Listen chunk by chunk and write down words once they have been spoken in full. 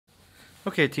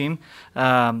Okay, team.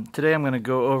 Today I'm going to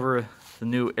go over the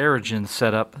new Aerogen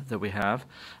setup that we have.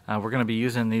 We're going to be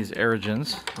using these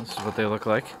Aerogens. This is what they look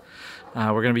like.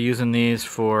 We're going to be using these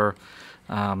for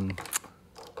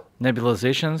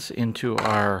nebulizations into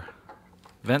our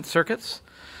vent circuits.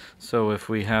 So if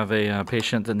we have a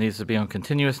patient that needs to be on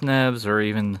continuous nebs or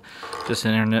even just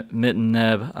an intermittent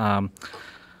neb,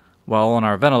 while on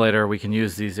our ventilator, we can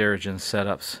use these Aerogen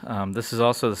setups. This is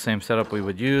also the same setup we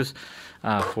would use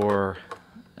for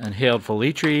inhaled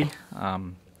ventilator.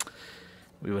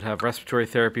 We would have respiratory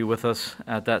therapy with us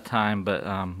at that time, but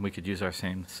we could use our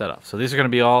same setup. So these are going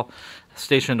to be all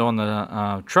stationed on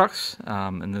the trucks,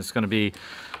 and there's going to be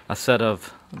a set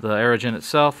of the Aerogen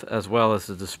itself as well as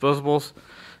the disposables.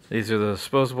 These are the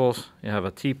disposables. You have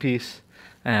a T-piece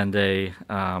and a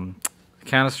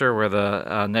canister where the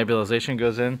nebulization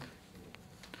goes in.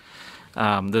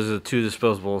 Those are the two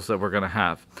disposables that we're going to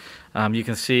have. You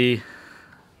can see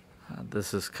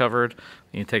this is covered.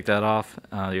 You take that off.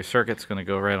 Your circuit's going to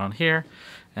go right on here,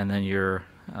 and then your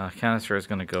canister is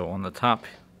going to go on the top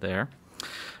there.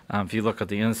 If you look at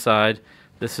the inside,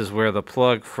 this is where the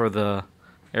plug for the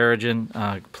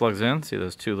Aerogen plugs in. See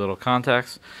those two little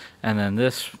contacts? And then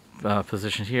this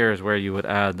position here is where you would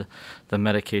add the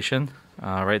medication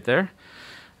right there,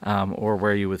 or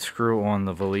where you would screw on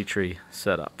the ventilator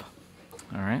setup.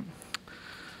 All right.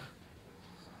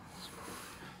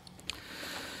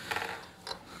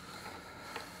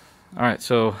 All right,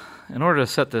 so in order to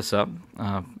set this up,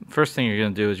 first thing you're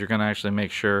going to do is you're going to actually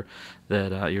make sure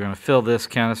that you're going to fill this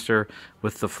canister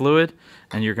with the fluid,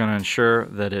 and you're going to ensure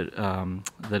that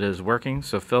it is working.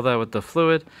 So fill that with the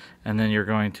fluid, and then you're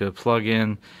going to plug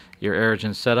in your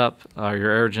Aerogen setup,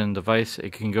 your Aerogen device.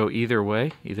 It can go either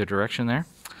way, either direction there,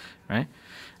 right?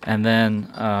 And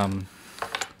then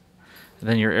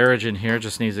your Aerogen here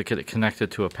just needs to get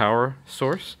connected to a power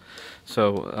source.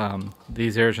 So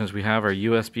these Aerogens we have are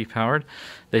USB powered.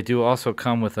 They do also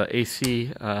come with an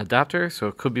AC adapter, so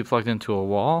it could be plugged into a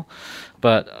wall.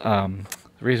 But the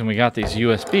reason we got these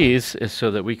USBs is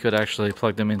so that we could actually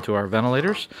plug them into our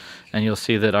ventilators. And you'll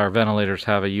see that our ventilators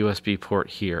have a USB port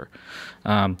here.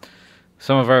 Some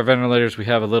of our ventilators, we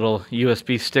have a little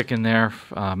USB stick in there,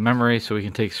 memory, so we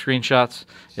can take screenshots.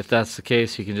 If that's the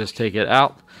case, you can just take it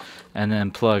out and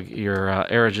then plug your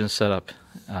Aerogen setup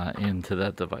into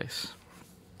that device.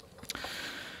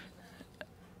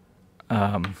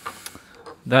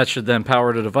 That should then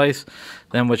power the device.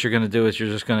 Then what you're going to do is you're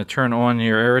just going to turn on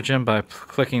your Aerogen by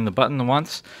clicking the button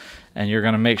once, and you're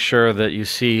going to make sure that you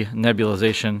see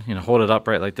nebulization. Hold it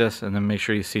upright like this, and then make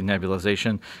sure you see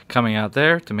nebulization coming out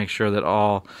there to make sure that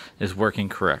all is working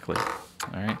correctly.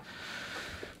 All right.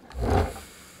 I'm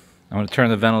going to turn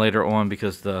the ventilator on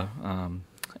because the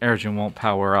Aerogen won't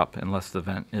power up unless the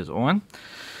vent is on.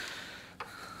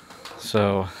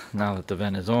 So now that the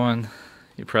vent is on,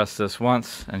 you press this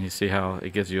once and you see how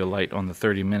it gives you a light on the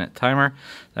 30-minute timer.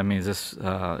 That means this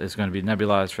is going to be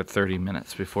nebulized for 30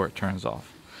 minutes before it turns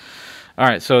off. All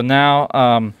right, so now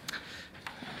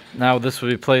this will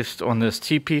be placed on this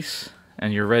T-piece,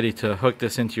 and you're ready to hook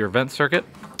this into your vent circuit.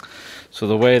 So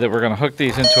the way that we're going to hook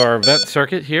these into our vent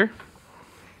circuit here,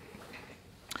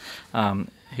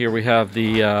 here we have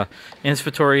the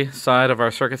inspiratory side of our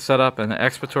circuit setup and the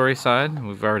expiratory side.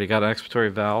 We've already got an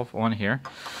expiratory valve on here.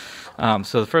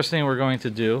 So the first thing we're going to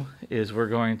do is we're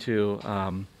going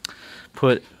to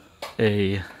put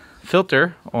a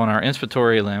filter on our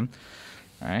inspiratory limb.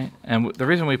 All right, and the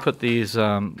reason we put these,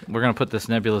 we're going to put this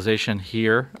nebulization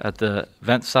here at the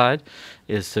vent side,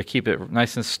 is to keep it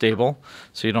nice and stable,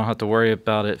 so you don't have to worry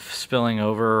about it spilling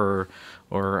over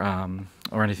or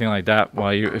anything like that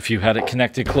if you had it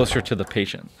connected closer to the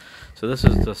patient. So this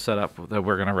is the setup that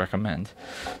we're going to recommend.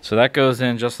 So that goes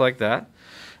in just like that,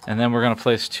 and then we're going to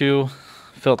place two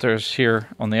filters here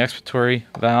on the expiratory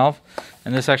valve,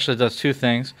 and this actually does two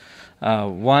things.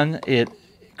 One, it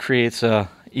creates a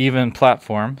even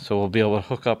platform, so we'll be able to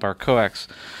hook up our coax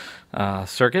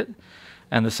circuit.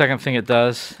 And the second thing it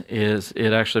does is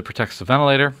it actually protects the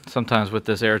ventilator. Sometimes with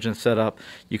this Aerogen setup,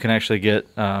 you can actually get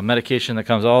medication that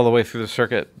comes all the way through the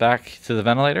circuit back to the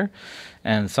ventilator,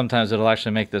 and sometimes it'll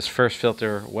actually make this first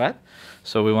filter wet.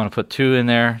 So we want to put two in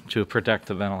there to protect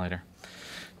the ventilator.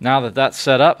 Now that that's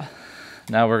set up,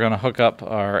 now we're going to hook up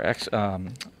our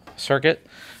circuit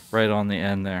right on the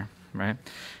end there, right?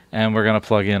 And we're going to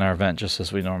plug in our vent just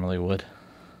as we normally would.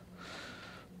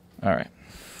 All right.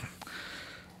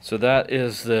 So that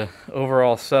is the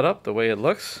overall setup, the way it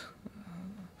looks.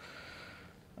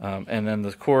 And then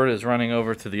the cord is running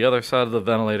over to the other side of the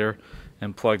ventilator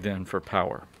and plugged in for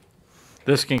power.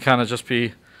 This can kind of just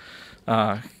be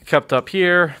kept up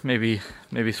here, maybe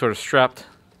sort of strapped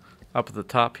up at the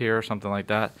top here or something like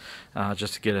that,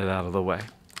 just to get it out of the way.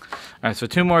 All right, so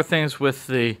two more things with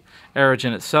the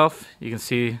Aerogen itself. You can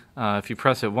see if you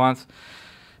press it once,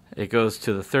 it goes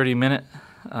to the 30-minute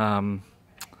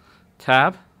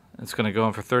tab. It's going to go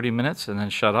on for 30 minutes and then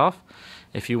shut off.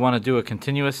 If you want to do a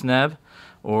continuous neb,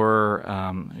 or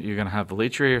you're going to have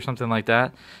velitree or something like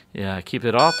that, yeah, keep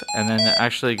it off, and then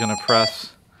actually going to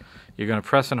press. You're going to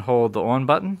press and hold the on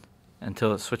button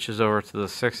until it switches over to the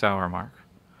 6-hour mark.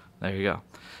 There you go,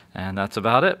 and that's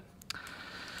about it.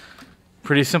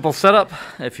 Pretty simple setup.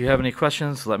 If you have any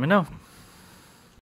questions, let me know.